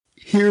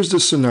Here's the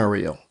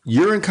scenario.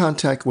 You're in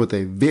contact with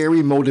a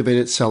very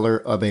motivated seller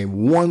of a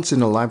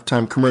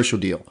once-in-a-lifetime commercial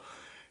deal.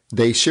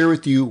 They share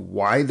with you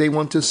why they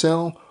want to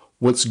sell,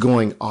 what's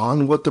going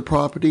on with the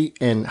property,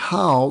 and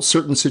how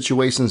certain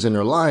situations in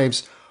their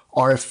lives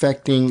are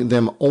affecting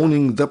them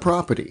owning the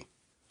property.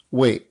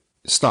 Wait,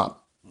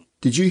 stop.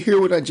 Did you hear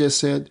what I just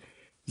said?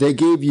 They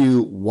gave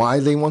you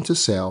why they want to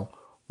sell,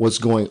 what's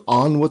going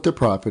on with the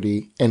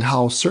property, and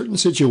how certain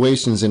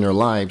situations in their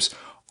lives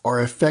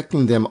are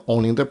affecting them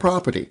owning the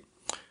property.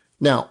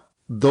 Now,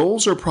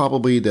 those are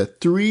probably the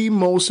three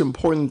most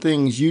important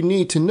things you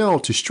need to know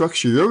to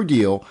structure your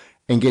deal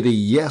and get a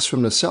yes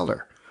from the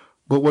seller.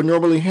 But what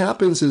normally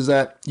happens is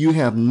that you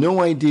have no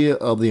idea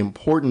of the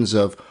importance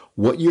of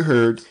what you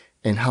heard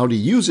and how to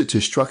use it to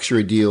structure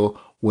a deal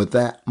with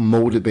that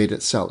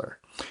motivated seller.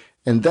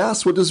 And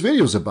that's what this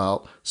video is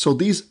about. So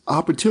these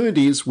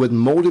opportunities with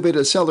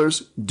motivated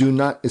sellers do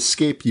not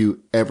escape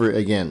you ever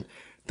again.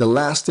 The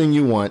last thing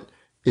you want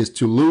is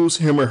to lose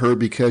him or her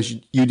because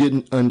you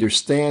didn't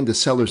understand the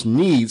seller's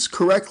needs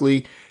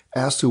correctly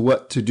as to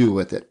what to do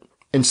with it.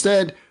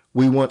 Instead,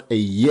 we want a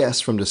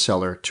yes from the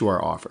seller to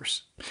our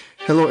offers.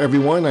 Hello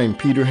everyone, I'm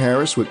Peter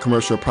Harris with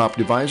Commercial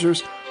Property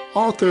Advisors,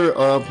 author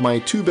of my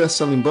two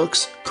best-selling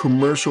books,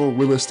 Commercial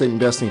Real Estate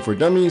Investing for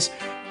Dummies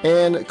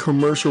and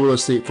Commercial Real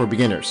Estate for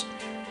Beginners.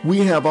 We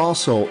have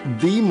also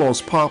the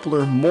most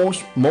popular,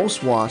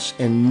 most watched,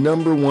 and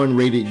 #1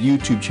 rated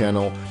YouTube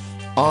channel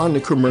on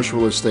the commercial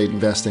real estate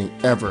investing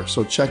ever.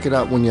 So check it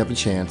out when you have a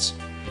chance.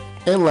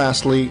 And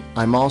lastly,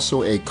 I'm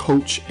also a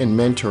coach and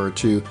mentor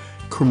to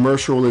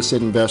commercial real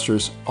estate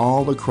investors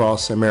all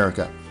across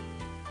America.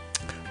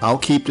 I'll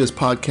keep this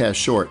podcast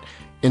short.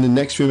 In the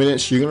next few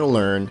minutes, you're going to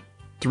learn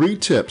 3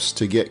 tips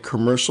to get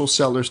commercial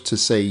sellers to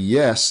say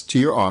yes to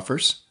your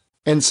offers.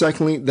 And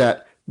secondly,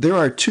 that there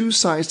are 2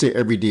 sides to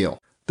every deal,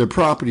 the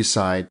property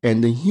side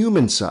and the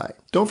human side.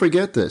 Don't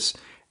forget this.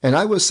 And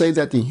I would say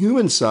that the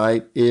human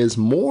side is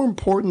more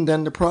important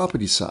than the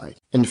property side.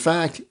 In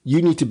fact,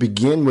 you need to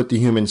begin with the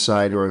human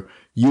side or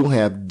you'll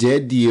have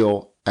dead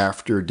deal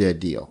after dead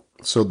deal.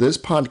 So this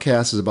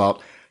podcast is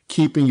about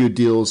keeping your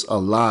deals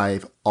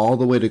alive all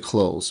the way to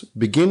close,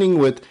 beginning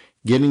with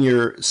getting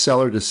your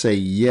seller to say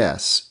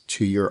yes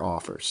to your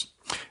offers.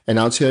 And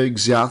I'll tell you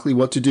exactly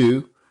what to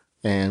do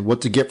and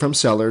what to get from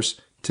sellers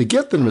to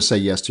get them to say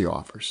yes to your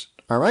offers.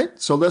 All right,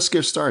 so let's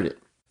get started.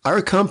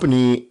 Our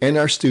company and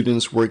our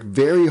students work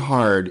very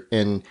hard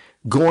in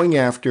going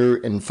after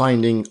and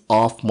finding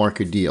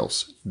off-market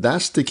deals.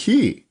 That's the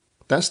key.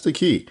 That's the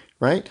key,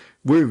 right?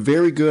 We're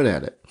very good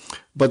at it.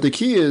 But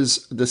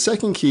the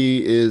second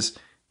key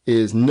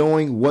is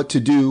knowing what to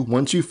do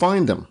once you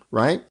find them,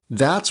 right?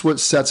 That's what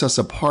sets us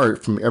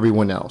apart from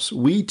everyone else.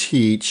 We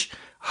teach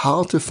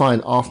how to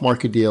find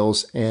off-market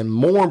deals and,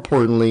 more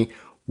importantly,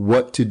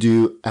 what to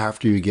do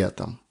after you get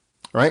them,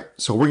 right?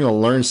 So we're going to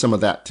learn some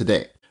of that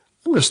today.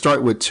 I'm going to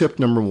start with tip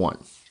number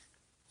 1.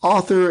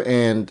 Author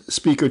and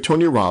speaker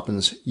Tony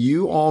Robbins,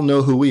 you all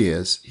know who he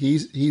is.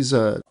 He's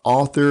an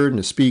author and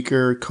a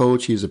speaker,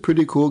 coach. He's a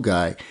pretty cool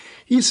guy.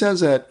 He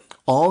says that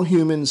all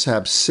humans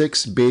have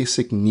 6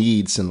 basic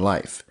needs in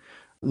life.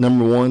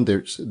 Number 1,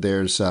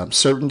 there's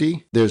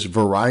certainty. There's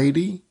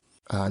variety.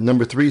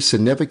 Number 3,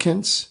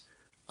 significance.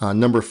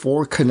 Number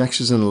 4,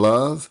 connections and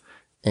love.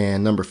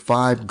 And number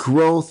 5,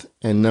 growth.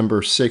 And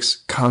number 6,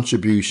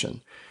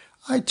 contribution.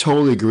 I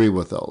totally agree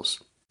with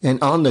those. And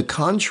on the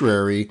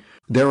contrary,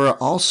 there are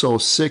also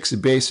 6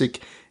 basic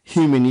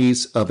human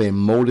needs of a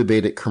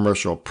motivated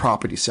commercial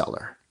property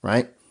seller,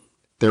 right?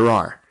 There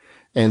are.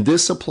 And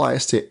this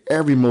applies to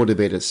every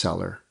motivated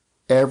seller.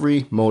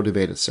 Every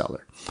motivated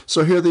seller.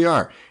 So here they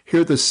are.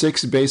 Here are the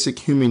 6 basic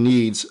human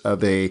needs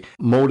of a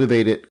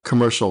motivated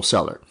commercial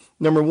seller.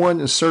 Number 1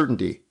 is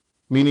certainty,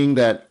 meaning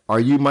that are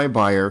you my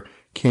buyer?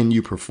 Can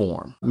you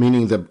perform?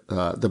 Meaning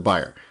the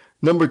buyer.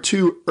 Number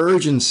 2,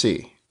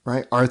 urgency,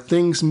 right? Are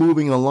things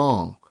moving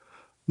along?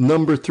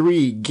 Number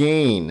 3,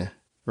 gain,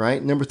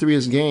 right? Number 3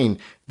 is gain.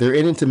 They're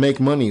in it to make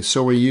money.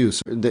 So are you.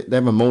 So they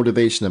have a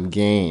motivation of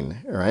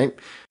gain, right?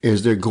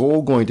 Is their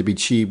goal going to be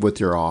achieved with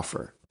your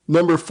offer?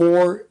 Number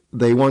 4,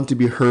 they want to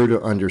be heard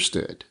or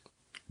understood.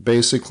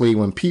 Basically,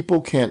 when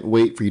people can't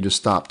wait for you to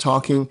stop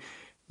talking,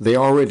 they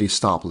already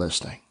stop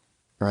listening,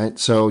 right?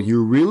 So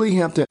you really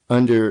have to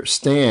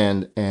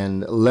understand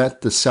and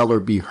let the seller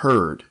be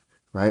heard,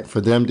 right?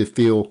 For them to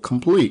feel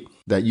complete,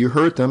 that you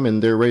heard them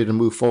and they're ready to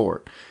move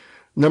forward.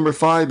 Number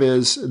 5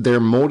 is their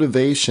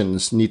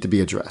motivations need to be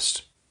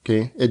addressed.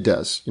 Okay, it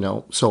does,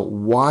 So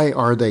why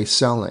are they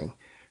selling,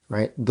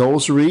 right?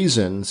 Those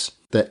reasons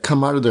that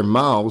come out of their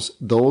mouths,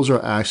 those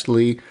are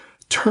actually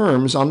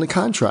terms on the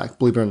contract,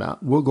 believe it or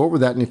not. We'll go over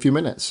that in a few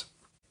minutes.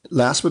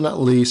 Last but not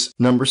least,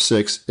 number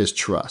 6 is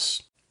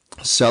trust.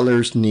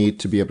 Sellers need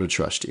to be able to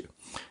trust you.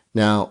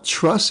 Now,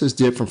 trust is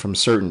different from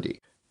certainty.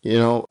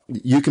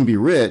 You can be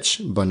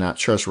rich, but not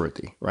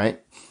trustworthy,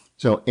 right?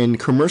 So in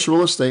commercial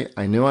real estate,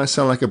 I know I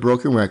sound like a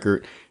broken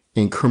record.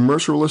 In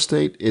commercial real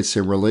estate, it's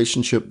a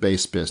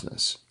relationship-based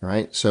business,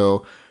 right?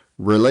 So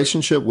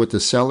Relationship with the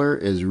seller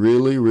is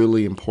really,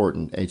 really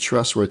important, a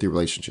trustworthy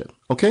relationship.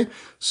 Okay,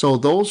 so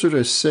those are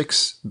the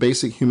 6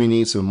 basic human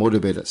needs of a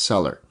motivated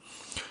seller.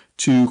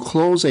 To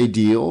close a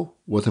deal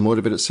with a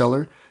motivated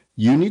seller,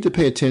 you need to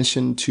pay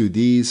attention to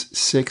these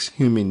 6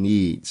 human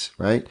needs,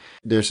 right?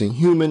 There's a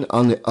human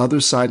on the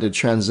other side of the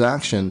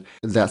transaction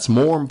that's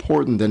more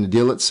important than the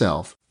deal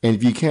itself. And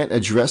if you can't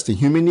address the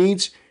human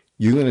needs,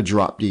 you're going to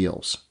drop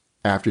deals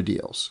after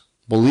deals.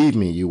 Believe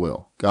me, you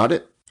will. Got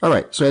it? All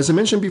right. So as I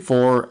mentioned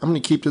before, I'm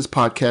going to keep this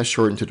podcast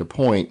short and to the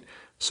point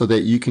so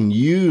that you can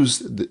use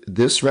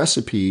this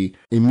recipe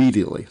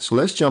immediately. So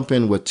let's jump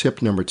in with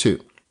tip number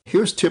 2.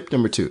 Here's tip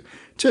number 2.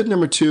 Tip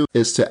number 2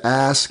 is to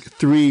ask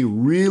 3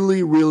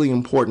 really, really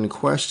important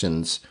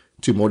questions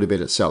to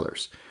motivated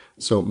sellers.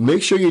 So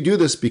make sure you do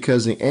this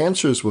because the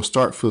answers will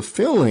start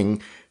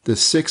fulfilling the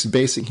 6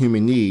 basic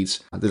human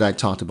needs that I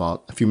talked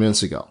about a few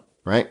minutes ago,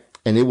 right?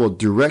 And it will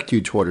direct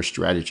you toward a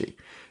strategy.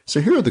 So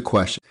here are the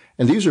questions.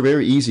 And these are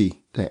very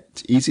easy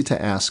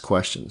to ask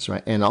questions,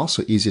 right? And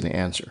also easy to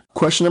answer.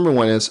 Question number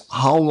 1 is,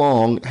 how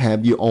long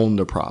have you owned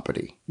the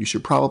property? You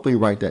should probably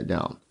write that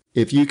down.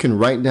 If you can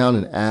write down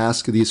and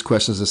ask these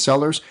questions to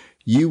sellers,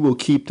 you will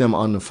keep them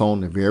on the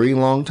phone a very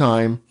long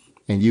time,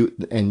 and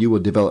you will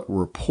develop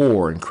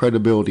rapport and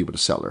credibility with the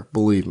seller.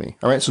 Believe me.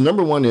 All right. So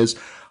number 1 is,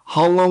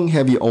 how long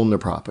have you owned the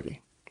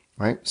property?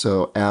 Right.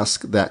 So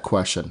ask that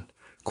question.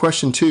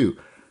 Question 2,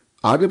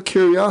 out of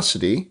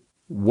curiosity,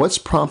 what's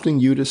prompting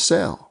you to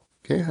sell?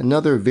 Okay.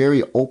 Another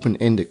very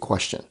open-ended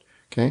question.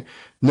 Okay.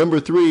 Number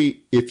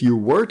 3, if you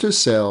were to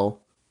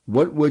sell,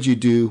 what would you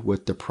do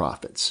with the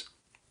profits?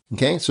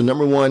 Okay, so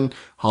number 1,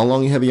 how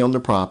long have you owned the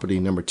property?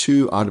 Number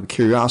 2, out of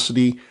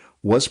curiosity,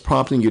 what's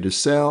prompting you to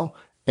sell?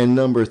 And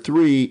number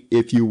 3,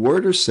 if you were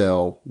to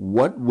sell,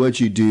 what would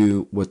you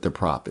do with the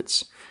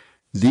profits?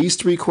 These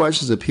 3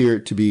 questions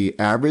appear to be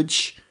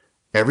average,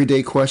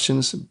 everyday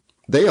questions.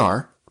 They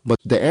are, but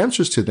the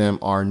answers to them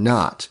are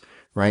not,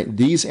 right?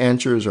 These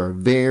answers are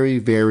very,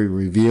 very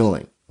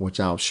revealing, which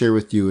I'll share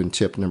with you in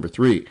tip number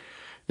 3.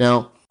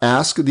 Now,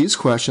 ask these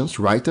questions,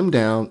 write them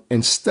down,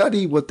 and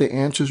study what the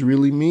answers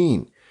really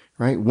mean.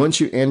 Right? Once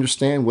you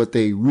understand what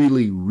they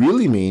really,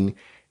 really mean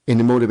in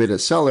the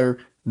motivated seller,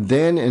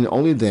 then and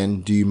only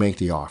then do you make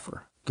the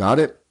offer. Got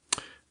it?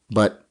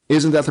 But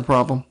isn't that the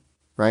problem?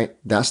 Right?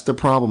 That's the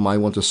problem I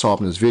want to solve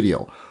in this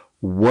video.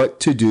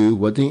 What to do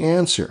with the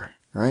answer.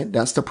 Right?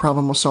 That's the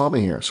problem I'm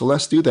solving here. So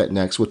let's do that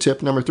next with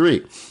tip number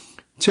 3.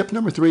 Tip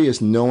number 3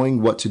 is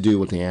knowing what to do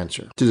with the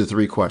answer to the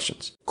 3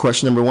 questions.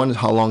 Question number 1 is,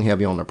 how long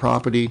have you owned the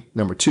property?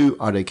 Number 2,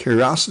 out of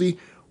curiosity,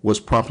 what's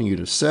prompting you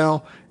to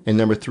sell? And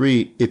number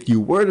 3, if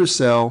you were to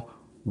sell,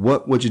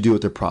 what would you do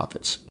with the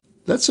profits?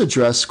 Let's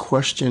address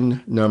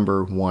question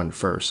number 1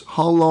 first.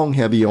 How long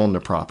have you owned the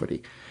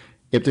property?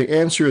 If the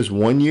answer is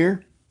 1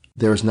 year,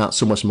 there's not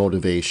so much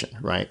motivation,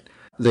 right?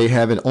 They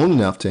haven't owned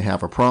enough to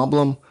have a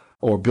problem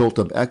or built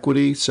up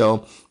equity,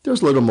 so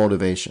there's little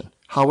motivation.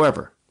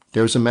 However,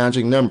 there's a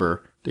magic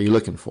number that you're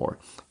looking for.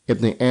 If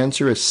the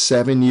answer is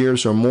 7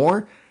 years or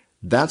more,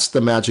 that's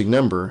the magic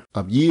number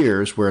of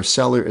years where a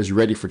seller is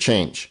ready for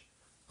change.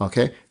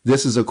 Okay,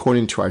 this is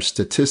according to our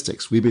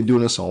statistics. We've been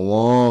doing this a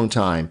long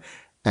time,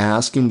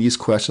 asking these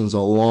questions a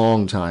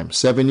long time.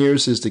 7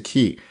 years is the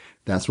key.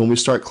 That's when we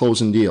start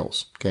closing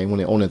deals, okay, when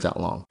they own it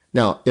that long.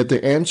 Now, if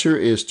the answer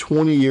is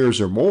 20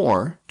 years or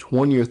more,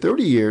 20 or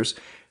 30 years,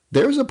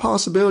 there's a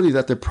possibility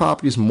that the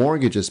property's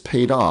mortgage is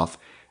paid off,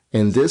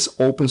 and this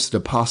opens to the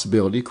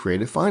possibility of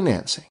creative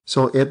financing.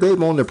 So if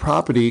they've owned the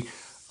property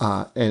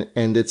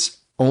and it's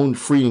owned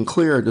free and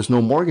clear, there's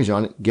no mortgage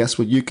on it, guess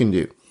what you can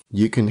do?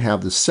 You can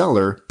have the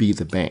seller be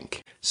the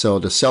bank. So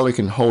the seller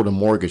can hold a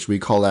mortgage. We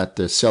call that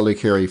the seller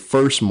carry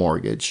first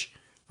mortgage,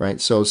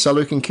 right? So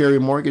seller can carry a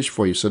mortgage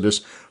for you. So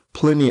there's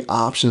plenty of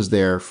options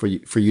there for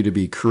you to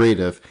be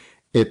creative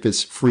if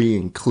it's free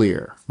and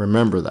clear.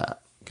 Remember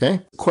that,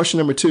 okay? Question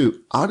number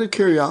 2, out of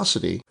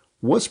curiosity,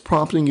 what's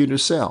prompting you to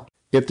sell?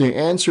 If the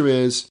answer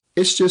is,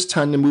 it's just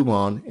time to move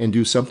on and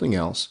do something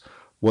else,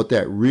 what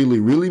that really,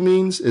 really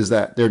means is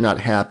that they're not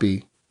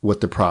happy with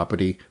the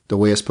property, the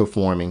way it's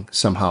performing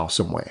somehow,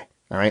 some way.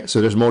 All right. So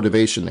there's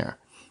motivation there.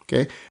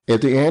 Okay. If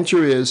the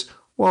answer is,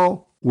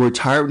 well, we're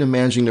tired of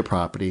managing the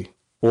property,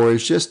 or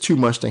it's just too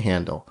much to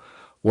handle,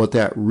 what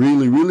that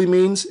really, really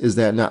means is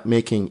that not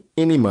making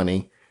any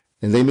money,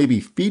 and they may be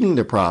feeding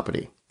the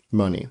property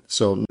money.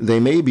 So they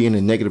may be in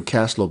a negative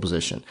cash flow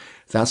position.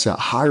 That's a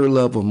higher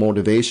level of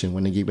motivation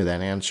when they give you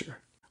that answer.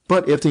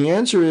 But if the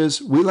answer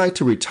is, we like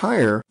to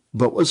retire,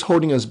 but what's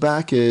holding us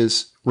back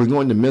is we're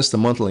going to miss the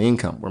monthly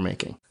income we're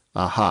making.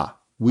 Aha.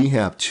 We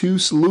have 2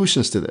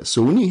 solutions to this.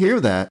 So when you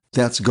hear that,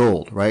 that's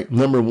gold, right?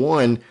 Number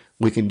 1,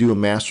 we can do a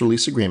master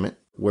lease agreement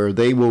where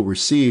they will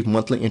receive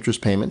monthly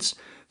interest payments.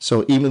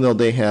 So even though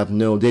they have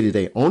no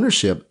day-to-day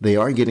ownership, they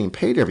are getting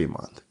paid every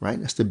month, right?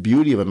 That's the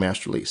beauty of a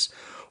master lease.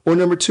 Or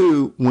number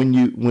 2,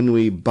 when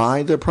we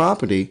buy the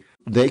property,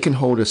 they can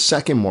hold a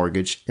second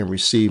mortgage and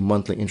receive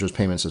monthly interest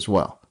payments as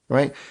well,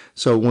 right?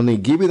 So when they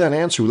give you that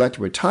answer, we like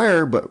to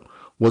retire, but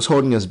what's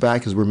holding us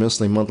back is we're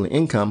missing monthly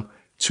income.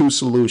 2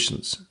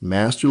 solutions,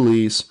 master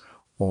lease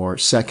or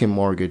second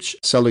mortgage.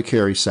 Seller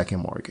carries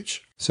second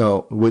mortgage.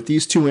 So with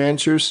these two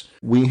answers,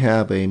 we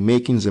have a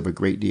makings of a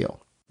great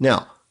deal.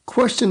 Now,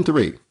 question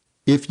 3.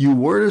 If you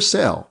were to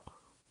sell,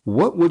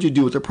 what would you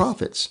do with the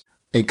profits?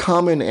 A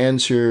common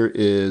answer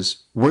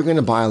is we're going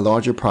to buy a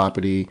larger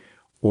property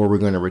or we're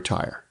going to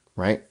retire,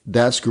 right?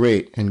 That's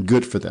great and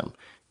good for them.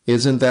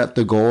 Isn't that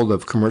the goal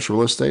of commercial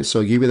real estate?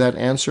 So I give you that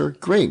answer.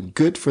 Great,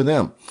 good for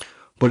them.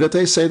 But if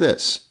they say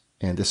this,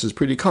 and this is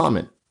pretty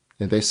common,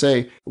 if they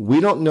say, we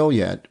don't know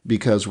yet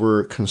because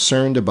we're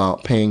concerned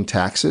about paying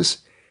taxes,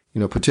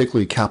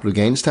 particularly capital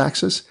gains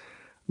taxes.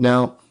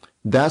 Now,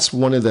 that's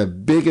one of the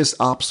biggest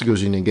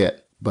obstacles you can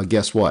get. But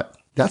guess what?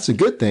 That's a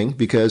good thing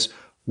because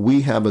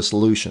we have a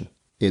solution.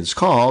 It's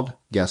called,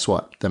 guess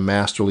what? The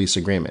master lease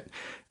agreement.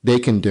 They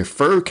can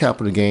defer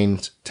capital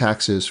gains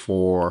taxes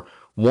for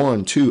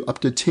 1, 2, up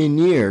to 10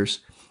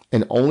 years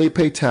and only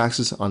pay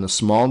taxes on the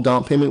small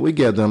down payment we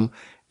give them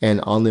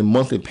and on the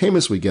monthly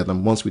payments we give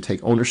them once we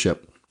take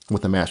ownership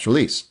with the master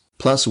lease.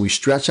 Plus, we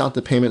stretch out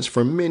the payments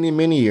for many,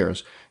 many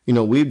years.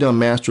 We've done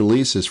master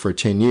leases for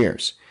 10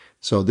 years.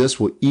 So this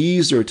will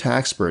ease their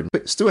tax burden.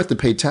 Still have to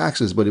pay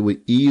taxes, but it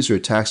would ease their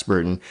tax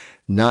burden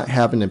not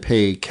having to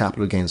pay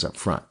capital gains up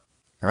front.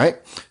 All right.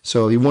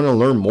 So if you want to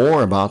learn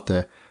more about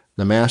the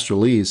master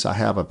lease, I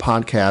have a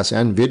podcast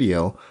and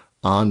video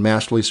on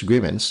master lease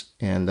agreements,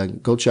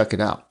 and go check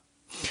it out.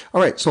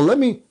 All right. So let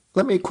me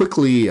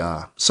quickly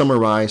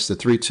summarize the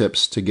 3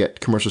 tips to get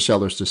commercial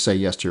sellers to say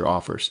yes to your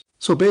offers.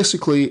 So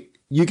basically,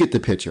 you get the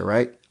picture,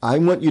 right? I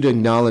want you to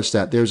acknowledge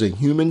that there's a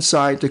human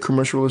side to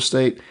commercial real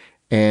estate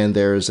and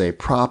there's a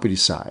property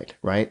side,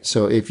 right?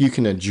 So if you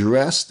can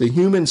address the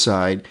human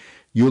side,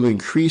 you'll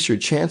increase your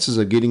chances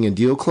of getting a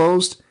deal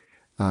closed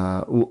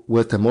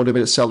with a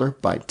motivated seller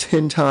by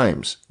 10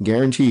 times,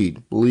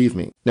 guaranteed, believe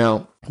me.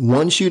 Now,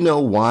 once you know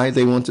why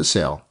they want to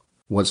sell,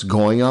 what's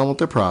going on with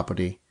their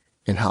property,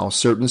 and how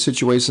certain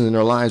situations in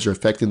their lives are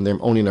affecting them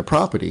owning a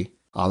property,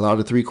 all out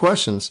of 3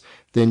 questions,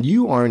 then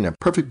you are in a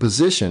perfect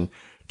position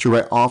to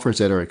write offers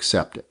that are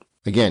accepted.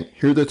 Again,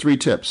 here are the 3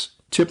 tips.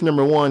 Tip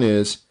number 1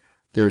 is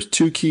there's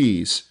 2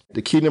 keys.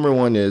 The key number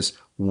 1 is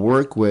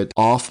work with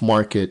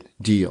off-market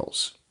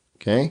deals.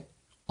 Okay?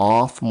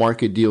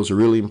 Off-market deals are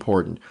really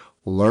important.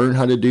 Learn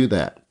how to do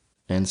that.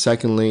 And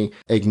secondly,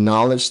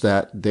 acknowledge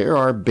that there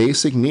are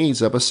basic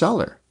needs of a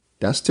seller.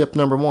 That's tip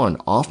number 1,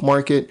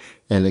 off-market,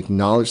 and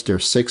acknowledge there are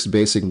 6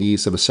 basic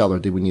needs of a seller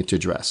that we need to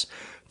address.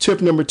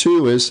 Tip number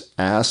 2 is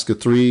ask the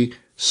 3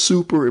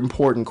 super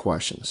important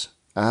questions.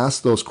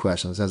 Ask those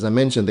questions. As I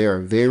mentioned, they are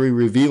very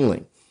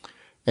revealing.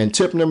 And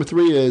tip number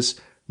 3 is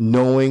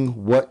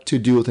knowing what to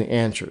do with the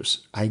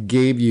answers. I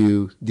gave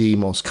you the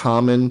most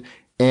common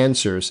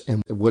answers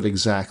and what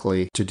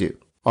exactly to do.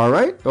 All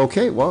right.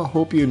 Okay. Well, I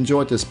hope you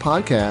enjoyed this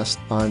podcast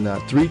on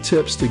 3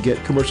 tips to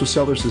get commercial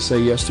sellers to say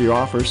yes to your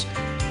offers.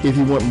 If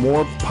you want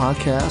more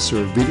podcasts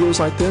or videos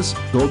like this,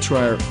 go to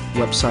our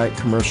website,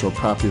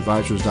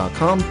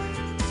 commercialpropertyadvisors.com.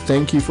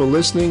 Thank you for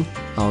listening.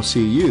 I'll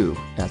see you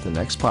at the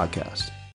next podcast.